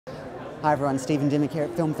Hi everyone, Stephen Dimmick here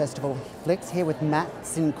at Film Festival Flix, here with Matt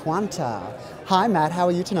Cinquianta. Hi Matt, how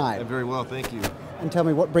are you tonight? I'm very well, thank you. And tell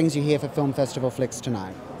me, what brings you here for Film Festival Flix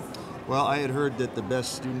tonight? Well, I had heard that the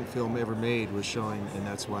best student film ever made was showing, and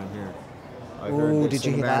that's why I'm here. I Ooh, heard that did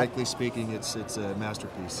you hear that? cinematically speaking, it's a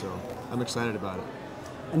masterpiece, so I'm excited about it.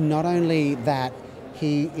 And not only that,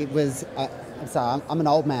 I'm sorry, I'm an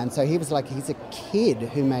old man, so he's a kid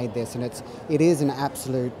who made this, and it is an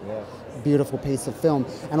absolute beautiful piece of film.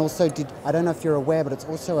 And also, I don't know if you're aware, but it's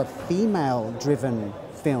also a female-driven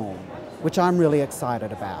film, which I'm really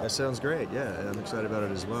excited about. That sounds great, yeah, I'm excited about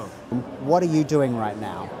it as well. What are you doing right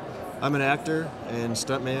now? I'm an actor and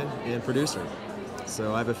stuntman and producer.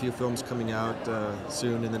 So I have a few films coming out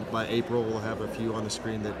soon, and then by April we'll have a few on the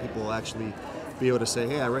screen that people will actually be able to say,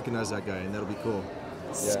 hey, I recognize that guy, and that'll be cool.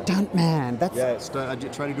 Stuntman, I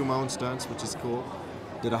try to do my own stunts, which is cool.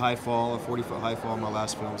 Did a 40-foot high fall in my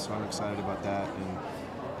last film, so I'm excited about that. And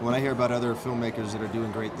when I hear about other filmmakers that are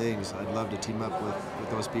doing great things, I'd love to team up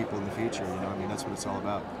with those people in the future. You know, I mean, that's what it's all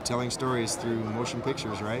about. Telling stories through motion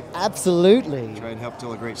pictures, right? Absolutely. Try and help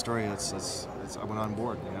tell a great story. I went on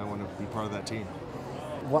board. You know, I want to be part of that team.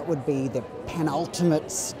 What would be the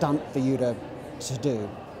penultimate stunt for you to do?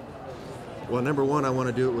 Well, number one, I want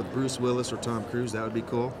to do it with Bruce Willis or Tom Cruise. That would be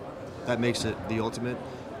cool. That makes it the ultimate.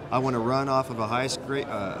 I want to run off of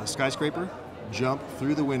a skyscraper, jump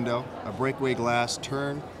through the window, a breakaway glass,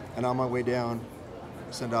 turn, and on my way down,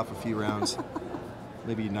 send off a few rounds.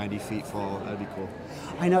 Maybe 90 feet fall. That'd be cool.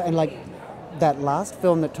 I know, and like that last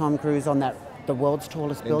film that Tom Cruise on the world's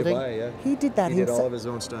tallest building. Dubai, yeah. He did that. He did all of his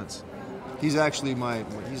own stunts. He's actually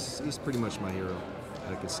he's pretty much my hero,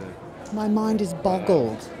 I could say. My mind is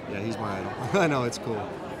boggled. Yeah, he's my idol. I know, it's cool.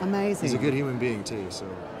 Amazing. He's a good human being too, so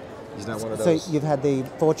he's not one of those. So you've had the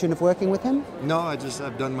fortune of working with him? No,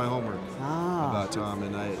 I've done my homework about Tom,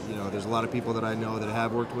 and there's a lot of people that I know that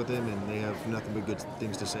have worked with him, and they have nothing but good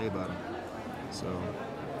things to say about him. So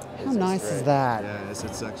how nice is that? Yeah, it's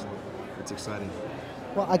excellent. It's exciting.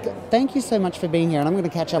 Well, thank you so much for being here, and I'm going to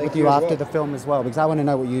catch up with you after the film as well, because I want to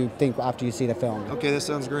know what you think after you see the film. Okay, that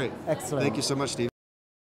sounds great. Excellent. Thank you so much, Steve.